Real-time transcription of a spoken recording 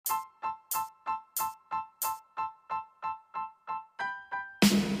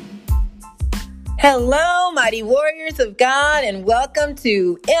Hello, mighty warriors of God, and welcome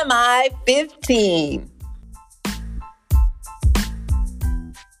to MI 15.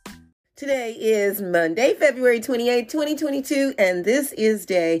 Today is Monday, February 28, 2022, and this is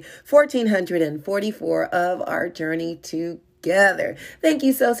day 1444 of our journey together. Thank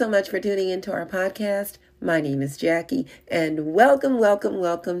you so much for tuning into our podcast. My name is Jackie, and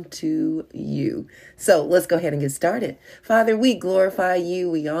welcome to you. So let's go ahead and get started. Father, we glorify you,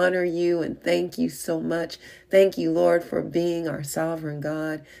 we honor you, and thank you so much. Thank you, Lord, for being our sovereign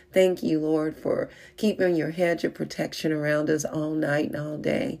God. Thank you, Lord, for keeping your hedge of protection around us all night and all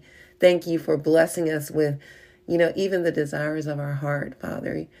day. Thank you for blessing us with, even the desires of our heart,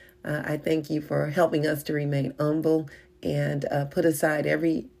 Father. I thank you for helping us to remain humble and put aside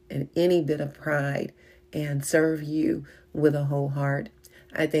every and any bit of pride and serve you with a whole heart.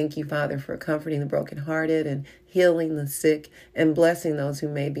 I thank you, Father, for comforting the brokenhearted and healing the sick and blessing those who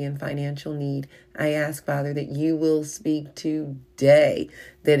may be in financial need. I ask, Father, that you will speak today,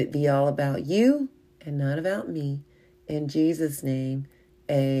 that it be all about you and not about me. In Jesus' name,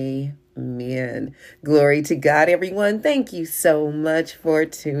 amen. Glory to God, everyone. Thank you so much for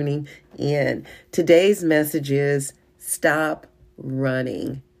tuning in. Today's message is stop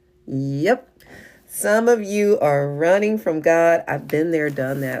running. Yep. Some of you are running from God. I've been there,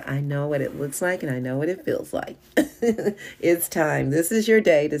 done that. I know what it looks like and I know what it feels like. It's time. This is your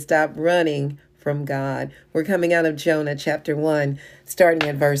day to stop running from God. We're coming out of Jonah chapter 1, starting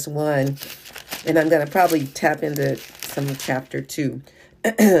at verse 1. And I'm going to probably tap into some of chapter 2.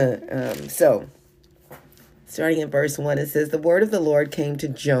 So, starting at verse 1, it says, "The word of the Lord came to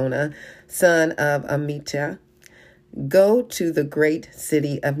Jonah, son of Amittai. Go to the great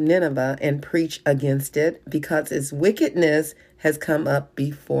city of Nineveh and preach against it, because its wickedness has come up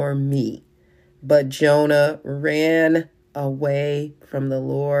before me." But Jonah ran away from the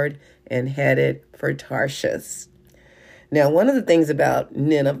Lord and headed for Tarshish. Now, one of the things about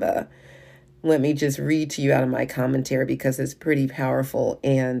Nineveh, let me just read to you out of my commentary because it's pretty powerful,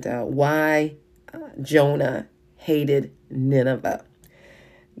 and why Jonah hated Nineveh.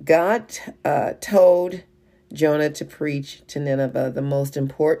 God told Jonah to preach to Nineveh, the most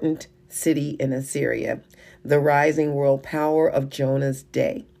important city in Assyria, the rising world power of Jonah's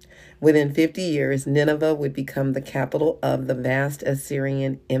day. Within 50 years, Nineveh would become the capital of the vast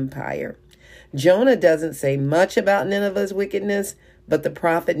Assyrian empire. Jonah doesn't say much about Nineveh's wickedness, but the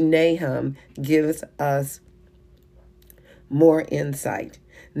prophet Nahum gives us more insight.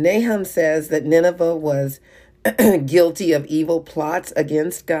 Nahum says that Nineveh was guilty of evil plots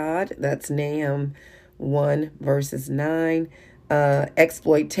against God. That's Nahum 1 verses 9,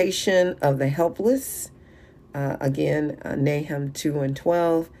 exploitation of the helpless, Nahum 2 and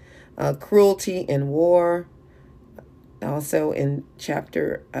 12, cruelty in war, also in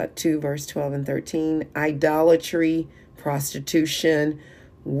chapter 2 verse 12 and 13, idolatry, prostitution,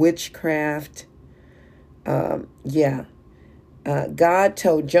 witchcraft. God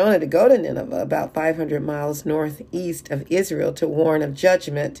told Jonah to go to Nineveh, about 500 miles northeast of Israel, to warn of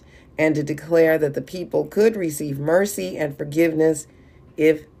judgment and to declare that the people could receive mercy and forgiveness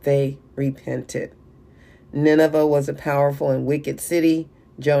if they repented. Nineveh was a powerful and wicked city.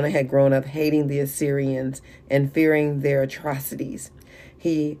 Jonah had grown up hating the Assyrians and fearing their atrocities.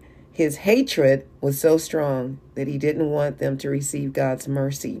 His hatred was so strong that he didn't want them to receive God's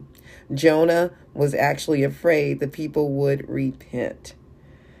mercy. Jonah was actually afraid the people would repent.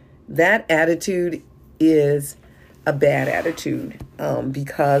 That attitude is a bad attitude,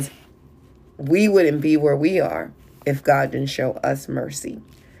 because we wouldn't be where we are if God didn't show us mercy.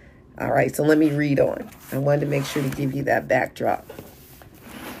 All right, so let me read on. I wanted to make sure to give you that backdrop.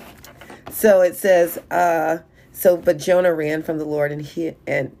 So it says, but Jonah ran from the Lord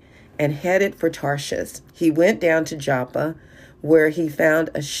and headed for Tarshish. He went down to Joppa, where he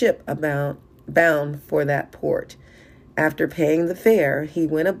found a ship bound for that port. After paying the fare, he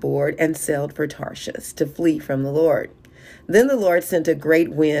went aboard and sailed for Tarshish to flee from the Lord. Then the Lord sent a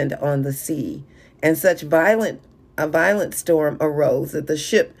great wind on the sea, and such a violent storm arose that the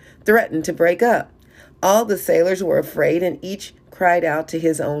ship threatened to break up. All the sailors were afraid, and each cried out to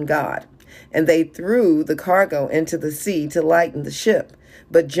his own God. And they threw the cargo into the sea to lighten the ship.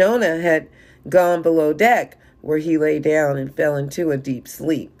 But Jonah had gone below deck, where he lay down and fell into a deep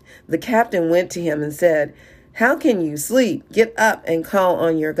sleep. The captain went to him and said, "How can you sleep? Get up and call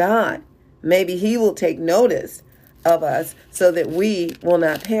on your God. Maybe he will take notice of us so that we will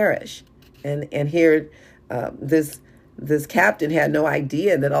not perish." And here, this captain had no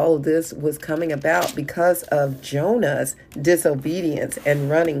idea that all of this was coming about because of Jonah's disobedience and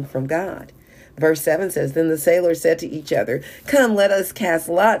running from God. Verse 7 says, Then the sailors said to each other, Come, let us cast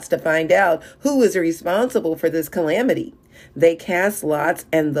lots to find out who is responsible for this calamity. They cast lots,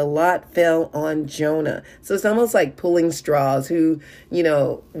 and the lot fell on Jonah. So it's almost like pulling straws. Whoever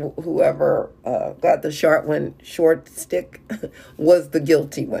got the short stick was the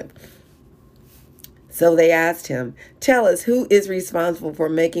guilty one. So they asked him, Tell us, who is responsible for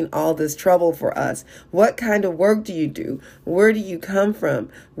making all this trouble for us? What kind of work do you do? Where do you come from?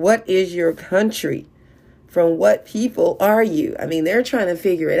 What is your country? From what people are you? I mean, they're trying to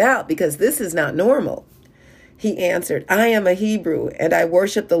figure it out because this is not normal. He answered, I am a Hebrew, and I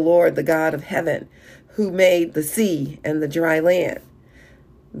worship the Lord, the God of heaven, who made the sea and the dry land.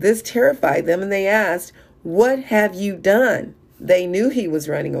 This terrified them, and they asked, What have you done? They knew he was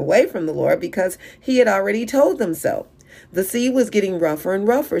running away from the Lord because he had already told them so. The sea was getting rougher and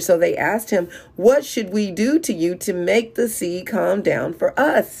rougher, so they asked him, What should we do to you to make the sea calm down for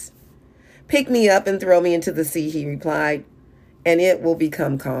us? Pick me up and throw me into the sea, he replied, and it will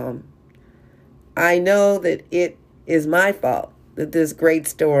become calm. I know that it is my fault that this great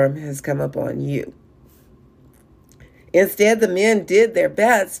storm has come upon you. Instead, the men did their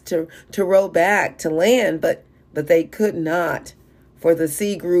best to row back to land, but they could not, for the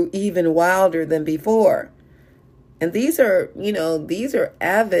sea grew even wilder than before. And these are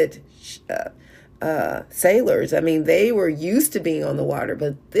avid sailors. I mean, they were used to being on the water,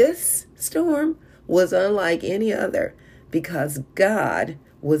 but this storm was unlike any other because God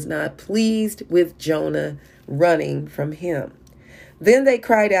was not pleased with Jonah running from him. Then they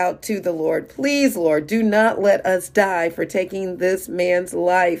cried out to the Lord, Please, Lord, do not let us die for taking this man's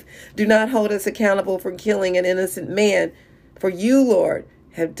life. Do not hold us accountable for killing an innocent man, for you, Lord,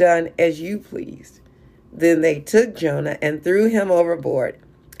 have done as you pleased. Then they took Jonah and threw him overboard,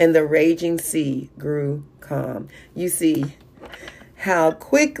 and the raging sea grew calm. You see how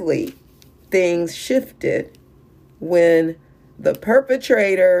quickly things shifted when the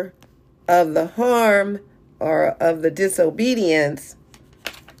perpetrator of the harm or of the disobedience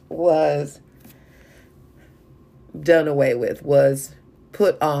was done away with, was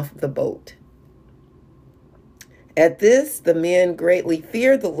put off the boat. At this, the men greatly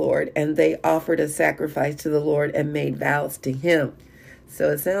feared the Lord, and they offered a sacrifice to the Lord and made vows to him. So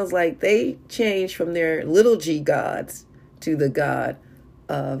it sounds like they changed from their little g gods to the God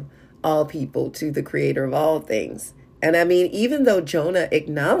of all people, to the creator of all things. And I mean, even though Jonah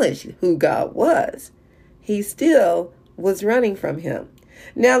acknowledged who God was, he still was running from him.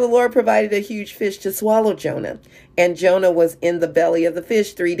 Now the Lord provided a huge fish to swallow Jonah, and Jonah was in the belly of the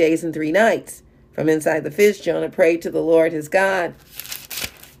fish 3 days and 3 nights. From inside the fish, Jonah prayed to the Lord his God,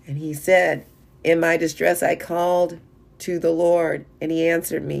 and he said, In my distress I called to the Lord, and he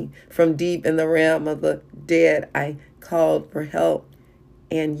answered me. From deep in the realm of the dead I called for help,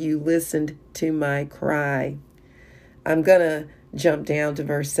 and you listened to my cry. I'm going to jump down to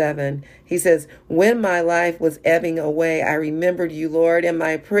verse 7. He says, When my life was ebbing away, I remembered you, Lord, and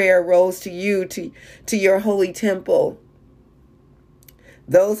my prayer rose to you, to your holy temple.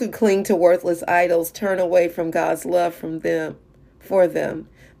 Those who cling to worthless idols turn away from God's love for them.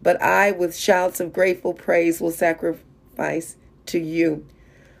 But I, with shouts of grateful praise, will sacrifice to you.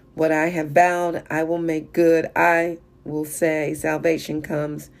 What I have vowed, I will make good. I will say, Salvation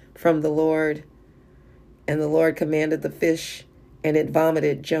comes from the Lord. And the Lord commanded the fish, and it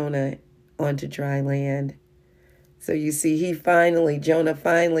vomited Jonah onto dry land. So you see, Jonah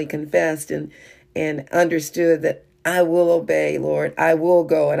finally confessed and understood that I will obey, Lord. I will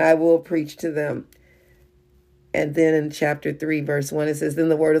go and I will preach to them. And then in chapter 3, verse 1, it says, Then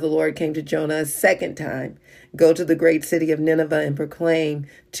the word of the Lord came to Jonah a second time. Go to the great city of Nineveh and proclaim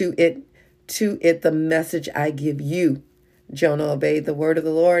to it the message I give you. Jonah obeyed the word of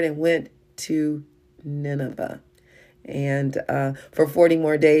the Lord and went to Nineveh. And for 40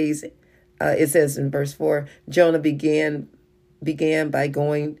 more days, it says in verse 4, Jonah began by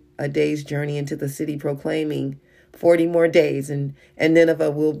going a day's journey into the city, proclaiming 40 more days and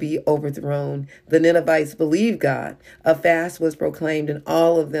Nineveh will be overthrown. The Ninevites believed God. A fast was proclaimed, and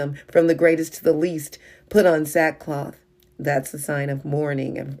all of them, from the greatest to the least, put on sackcloth. That's a sign of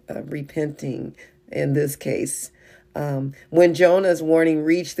mourning and repenting in this case. When Jonah's warning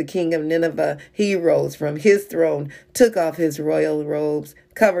reached the king of Nineveh, he rose from his throne, took off his royal robes,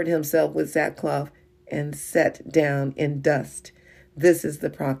 covered himself with sackcloth, and sat down in dust. This is the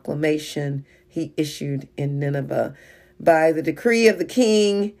proclamation he issued in Nineveh. By the decree of the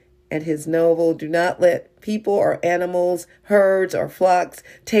king and his noble, do not let people or animals, herds or flocks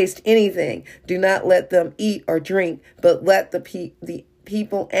taste anything. Do not let them eat or drink, but let the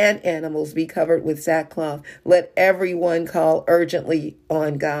people and animals be covered with sackcloth. Let everyone call urgently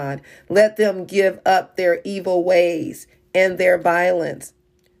on God. Let them give up their evil ways and their violence.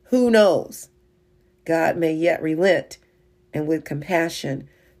 Who knows? God may yet relent and with compassion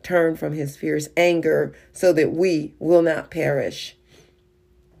turn from his fierce anger so that we will not perish.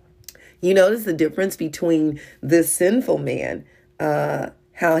 You notice the difference between this sinful man,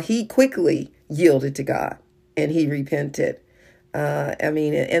 how he quickly yielded to God and he repented.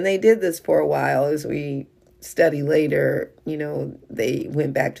 And they did this for a while. As we study later, they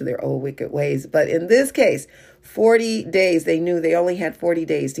went back to their old wicked ways. But in this case, 40 days, they knew they only had 40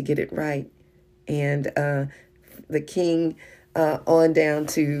 days to get it right. And the king on down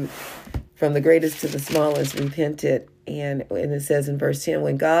to, from the greatest to the smallest, repented. And it says in verse 10,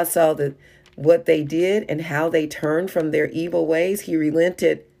 when God saw that what they did and how they turned from their evil ways, he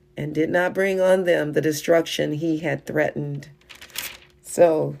relented and did not bring on them the destruction he had threatened.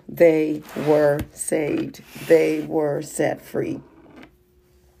 So they were saved. They were set free.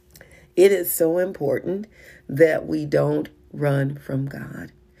 It is so important that we don't run from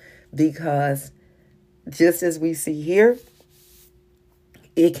God, because just as we see here,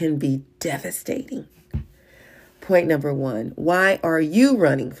 it can be devastating. Point number 1, why are you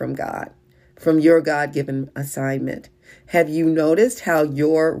running from God, from your God-given assignment? Have you noticed how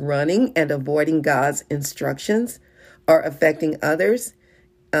your running and avoiding God's instructions are affecting others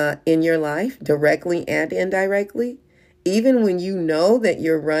in your life, directly and indirectly? Even when you know that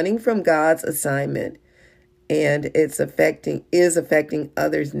you're running from God's assignment and is affecting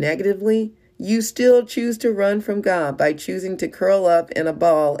others negatively, you still choose to run from God by choosing to curl up in a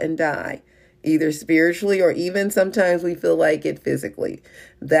ball and die, either spiritually or even sometimes we feel like it physically.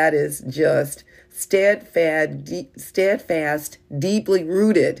 That is just steadfast, deeply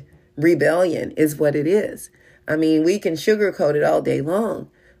rooted rebellion is what it is. I mean, we can sugarcoat it all day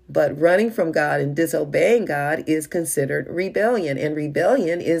long, but running from God and disobeying God is considered rebellion, and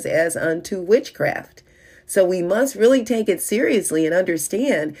rebellion is as unto witchcraft. So we must really take it seriously and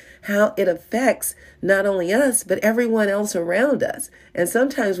understand how it affects not only us, but everyone else around us. And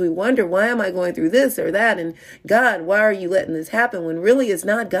sometimes we wonder, why am I going through this or that? And God, why are you letting this happen? When really it's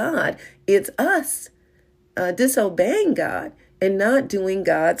not God, it's us disobeying God and not doing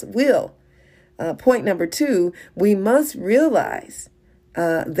God's will. Point number 2, we must realize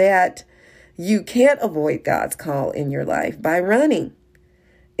that you can't avoid God's call in your life by running.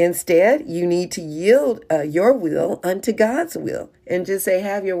 Instead, you need to yield your will unto God's will and just say,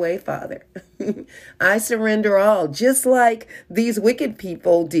 have your way, Father. I surrender all, just like these wicked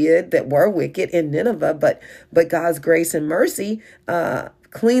people did that were wicked in Nineveh, but God's grace and mercy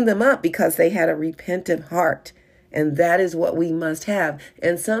cleaned them up because they had a repentant heart. And that is what we must have.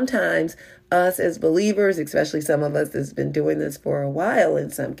 And sometimes us as believers, especially some of us that's been doing this for a while, in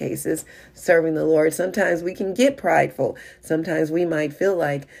some cases, serving the Lord, sometimes we can get prideful. Sometimes we might feel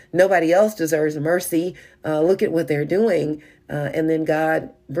like nobody else deserves mercy. Look at what they're doing. And then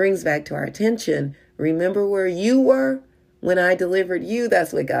God brings back to our attention, remember where you were when I delivered you?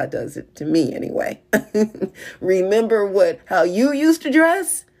 That's what God does it to me anyway. Remember how you used to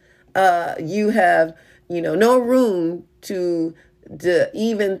dress? You have no room to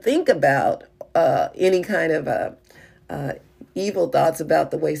even think about any kind of evil thoughts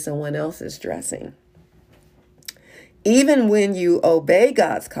about the way someone else is dressing. Even when you obey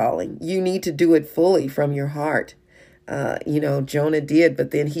God's calling, you need to do it fully from your heart. Jonah did,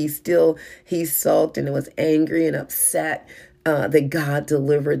 but then he sulked and was angry and upset that God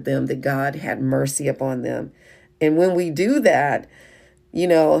delivered them, that God had mercy upon them. And when we do that,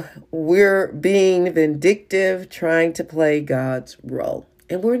 we're being vindictive, trying to play God's role.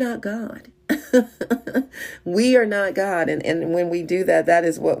 And we're not God. We are not God. And when we do that, that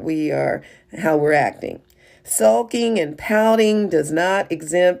is what we are, how we're acting. Sulking and pouting does not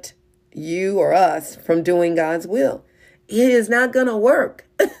exempt you or us from doing God's will. It is not going to work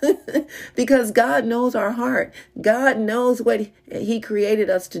because God knows our heart. God knows what he created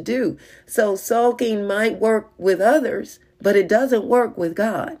us to do. So sulking might work with others, but it doesn't work with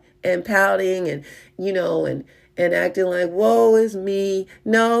God. And pouting and acting like, woe is me.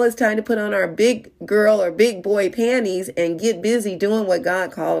 No, it's time to put on our big girl or big boy panties and get busy doing what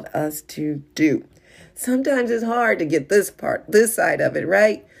God called us to do. Sometimes it's hard to get this side of it,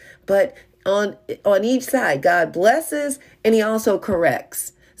 right? But on each side, God blesses and he also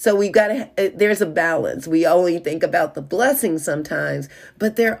corrects. So there's a balance. We only think about the blessings sometimes,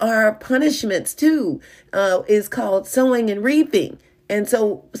 but there are punishments too. It's called sowing and reaping. And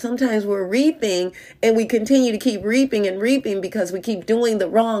so sometimes we're reaping and we continue to keep reaping and reaping because we keep doing the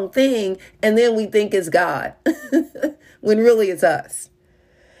wrong thing. And then we think it's God when really it's us.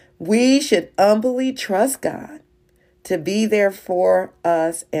 We should humbly trust God to be there for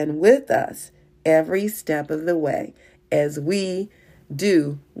us and with us every step of the way as we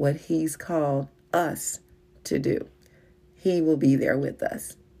do what He's called us to do. He will be there with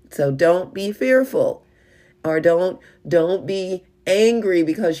us. So don't be fearful, or don't be angry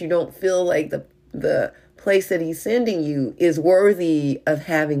because you don't feel like the place that He's sending you is worthy of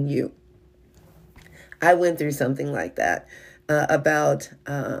having you. I went through something like that about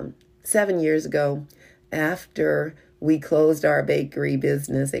 7 years ago. After we closed our bakery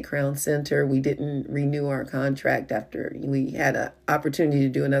business at Crown Center, we didn't renew our contract after we had an opportunity to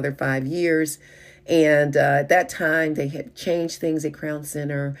do another 5 years. And at that time, they had changed things at Crown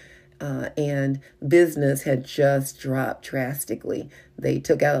Center, and business had just dropped drastically. They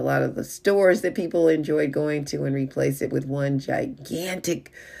took out a lot of the stores that people enjoyed going to and replaced it with one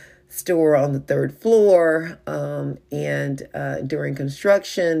gigantic store on the third floor. And during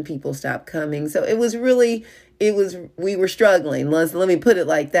construction, people stopped coming. So we were struggling. Let me put it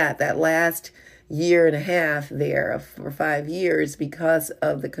like that. That last year and a half there for 5 years because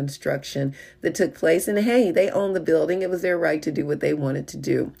of the construction that took place. And hey, they owned the building. It was their right to do what they wanted to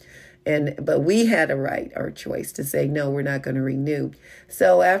do. But we had a right or choice to say, no, we're not going to renew.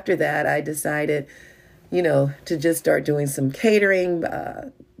 So after that, I decided, to just start doing some catering,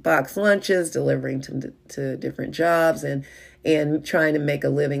 box lunches, delivering to different jobs and trying to make a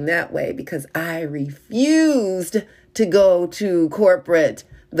living that way, because I refused to go to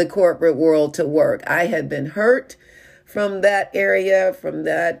the corporate world to work. I had been hurt from that area, from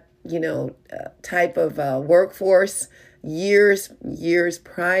that, type of workforce years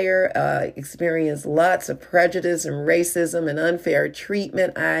prior, experienced lots of prejudice and racism and unfair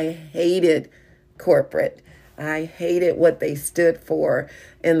treatment. I hated corporate. I hated what they stood for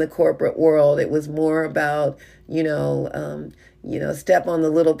in the corporate world. It was more about, step on the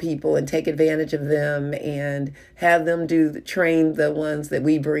little people and take advantage of them and have them train the ones that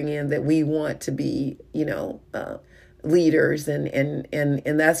we bring in that we want to be, leaders.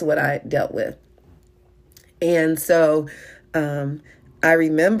 And that's what I dealt with. And so, I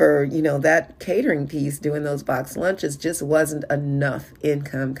remember, that catering piece, doing those box lunches, just wasn't enough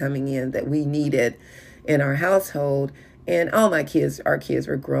income coming in that we needed in our household. And all our kids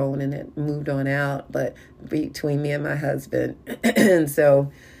were grown and had moved on out, but between me and my husband. And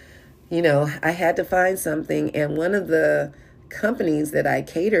so, I had to find something. And one of the companies that I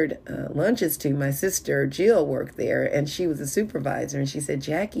catered lunches to, my sister Jill worked there, and she was a supervisor. And she said,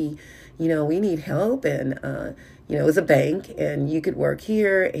 Jackie, we need help. And, it was a bank, and you could work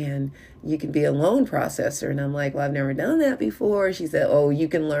here and you could be a loan processor. And I'm like, well, I've never done that before. She said, oh, you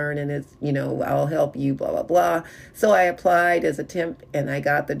can learn, and it's, I'll help you, blah, blah, blah. So I applied as a temp and I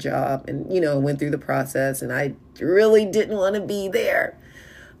got the job and, went through the process, and I really didn't want to be there.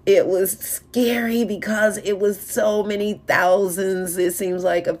 It was scary because it was so many thousands, it seems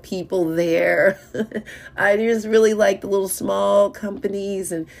like, of people there. I just really liked the little small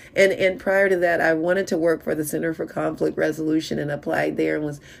companies. And prior to that, I wanted to work for the Center for Conflict Resolution and applied there and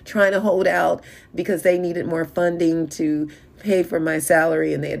was trying to hold out because they needed more funding to pay for my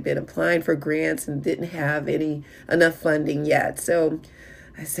salary. And they had been applying for grants and didn't have enough funding yet. So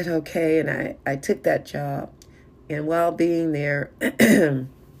I said, okay. And I took that job. And while being there,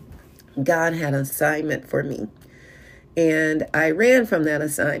 God had an assignment for me, and I ran from that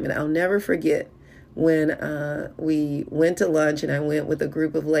assignment. I'll never forget when we went to lunch, and I went with a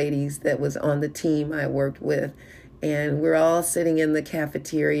group of ladies that was on the team I worked with, and we're all sitting in the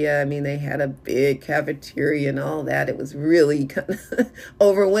cafeteria. I mean, they had a big cafeteria and all that. It was really kind of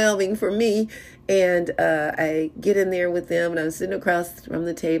overwhelming for me. And I get in there with them, and I'm sitting across from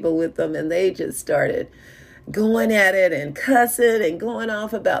the table with them, and they just started going at it and cussing and going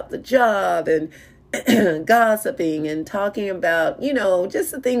off about the job and gossiping and talking about,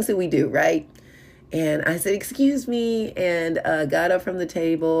 just the things that we do, right? And I said, excuse me, and got up from the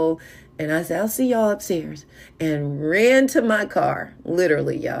table, and I said, I'll see y'all upstairs, and ran to my car.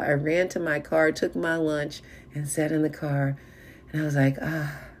 Literally, y'all. I ran to my car, took my lunch, and sat in the car, and I was like,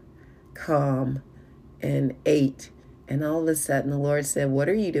 calm, and ate. And all of a sudden, the Lord said, what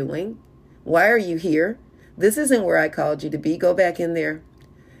are you doing? Why are you here? This isn't where I called you to be. Go back in there.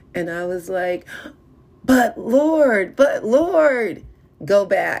 And I was like, but Lord, go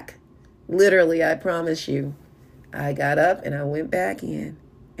back. Literally, I promise you. I got up and I went back in,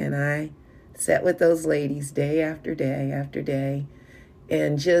 and I sat with those ladies day after day after day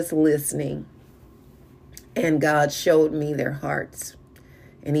and just listening. And God showed me their hearts.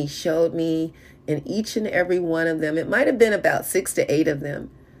 And He showed me in each and every one of them, it might have been about 6 to 8 of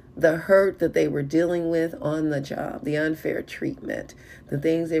them, the hurt that they were dealing with on the job, the unfair treatment, the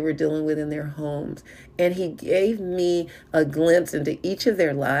things they were dealing with in their homes. And he gave me a glimpse into each of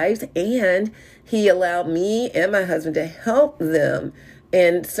their lives, and he allowed me and my husband to help them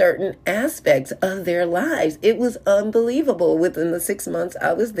in certain aspects of their lives. It was unbelievable. Within the 6 months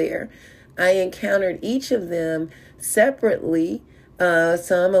I was there, I encountered each of them separately.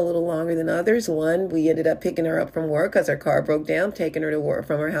 Some a little longer than others. One, we ended up picking her up from work because her car broke down, taking her to work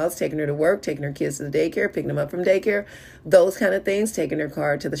from her house, taking her to work, taking her kids to the daycare, picking them up from daycare, those kind of things, taking her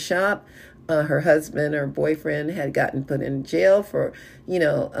car to the shop. Her husband or boyfriend had gotten put in jail for,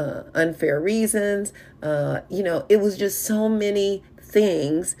 unfair reasons. It was just so many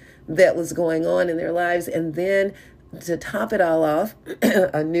things that was going on in their lives. And then to top it all off,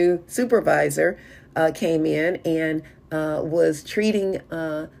 a new supervisor came in and was treating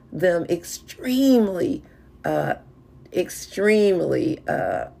them extremely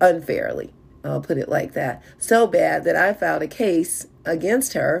unfairly. I'll put it like that. So bad that I filed a case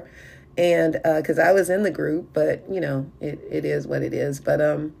against her, and because I was in the group, but it is what it is. But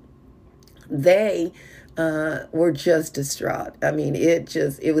they were just distraught. I mean, it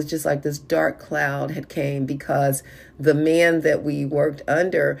was just like this dark cloud had came because the man that we worked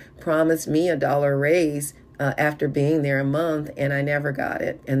under promised me $1 raise after being there a month, and I never got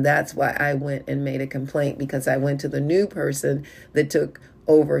it. And that's why I went and made a complaint, because I went to the new person that took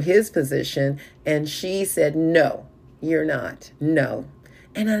over his position, and she said, "No, you're not. No."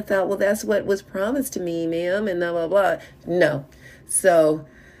 And I thought, well, that's what was promised to me, ma'am, and blah, blah, blah. No. So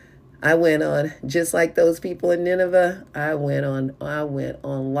I went on, just like those people in Nineveh, I went on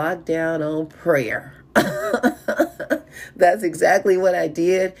lockdown on prayer. That's exactly what I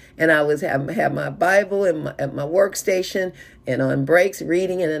did. And I was have my Bible at my workstation and on breaks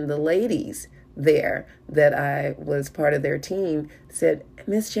reading. And then the ladies there that I was part of their team said,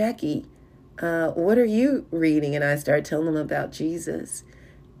 "Miss Jackie, what are you reading?" And I started telling them about Jesus.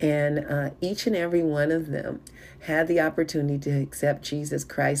 And each and every one of them had the opportunity to accept Jesus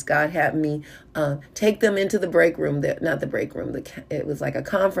Christ. God had me take them into the break room, it was like a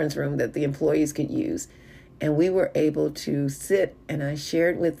conference room that the employees could use. And we were able to sit, and I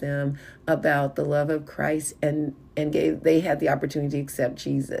shared with them about the love of Christ, and they had the opportunity to accept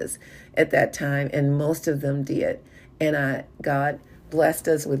Jesus at that time, and most of them did. And God blessed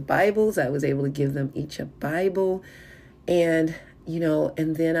us with Bibles. I was able to give them each a Bible. And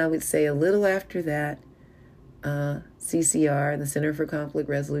and then I would say a little after that, CCR, the Center for Conflict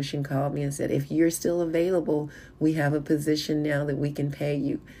Resolution, called me and said, "If you're still available, we have a position now that we can pay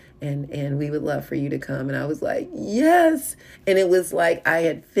you. And we would love for you to come." And I was like, yes. And it was like I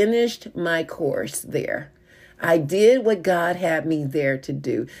had finished my course there. I did what God had me there to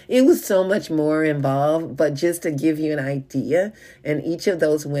do. It was so much more involved, but just to give you an idea, and each of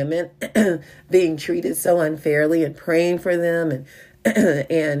those women being treated so unfairly, and praying for them,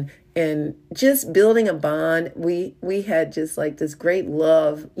 and just building a bond. We had just like this great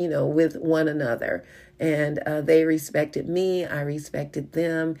love, with one another, and they respected me. I respected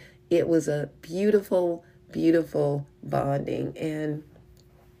them. It was a beautiful, beautiful bonding, and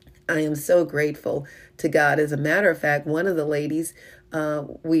I am so grateful to God. As a matter of fact, one of the ladies,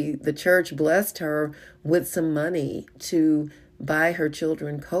 the church blessed her with some money to buy her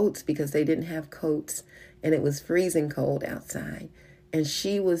children coats because they didn't have coats, and it was freezing cold outside. And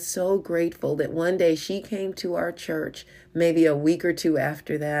she was so grateful that one day she came to our church, maybe a week or two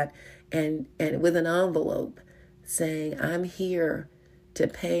after that, and with an envelope saying, "I'm here to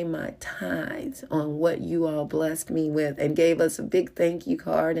pay my tithes on what you all blessed me with," and gave us a big thank you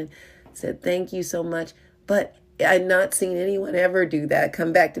card and said, "Thank you so much." But I'd not seen anyone ever do that,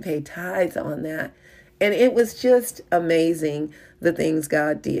 come back to pay tithes on that. And it was just amazing the things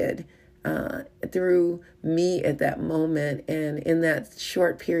God did through me at that moment and in that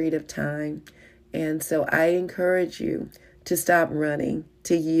short period of time. And so I encourage you to stop running,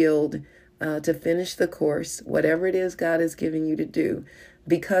 to yield, to finish the course, whatever it is God is giving you to do,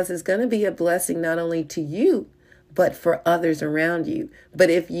 because it's going to be a blessing not only to you, but for others around you. But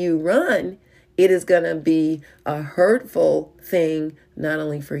if you run, it is going to be a hurtful thing, not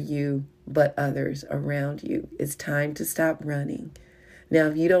only for you, but others around you. It's time to stop running. Now,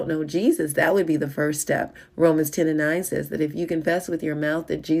 if you don't know Jesus, that would be the first step. Romans 10:9 says that if you confess with your mouth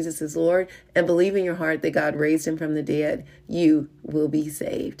that Jesus is Lord and believe in your heart that God raised him from the dead, you will be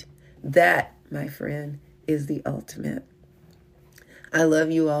saved. That, my friend, is the ultimate. I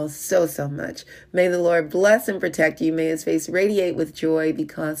love you all so, so much. May the Lord bless and protect you. May his face radiate with joy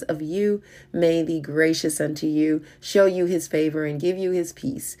because of you. May he be gracious unto you, show you his favor, and give you his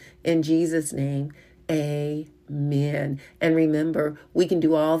peace. In Jesus' name, Amen. And remember, we can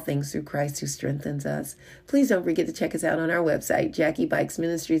do all things through Christ who strengthens us. Please don't forget to check us out on our website,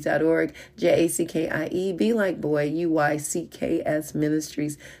 JackieBikesMinistries.org, JACKIE, be like boy, UYCKS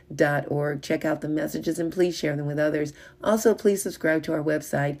Ministries.org. Check out the messages and please share them with others. Also, please subscribe to our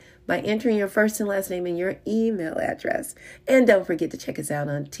website by entering your first and last name and your email address. And don't forget to check us out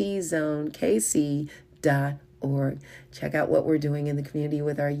on tzonekc.org. Check out what we're doing in the community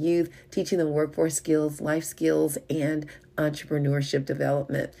with our youth, teaching them workforce skills, life skills, and entrepreneurship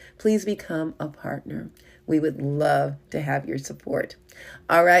development. Please become a partner. We would love to have your support.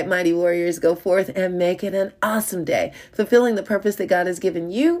 All right, mighty warriors, go forth and make it an awesome day, fulfilling the purpose that God has given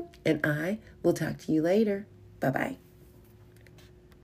you, and I will talk to you later. Bye-bye.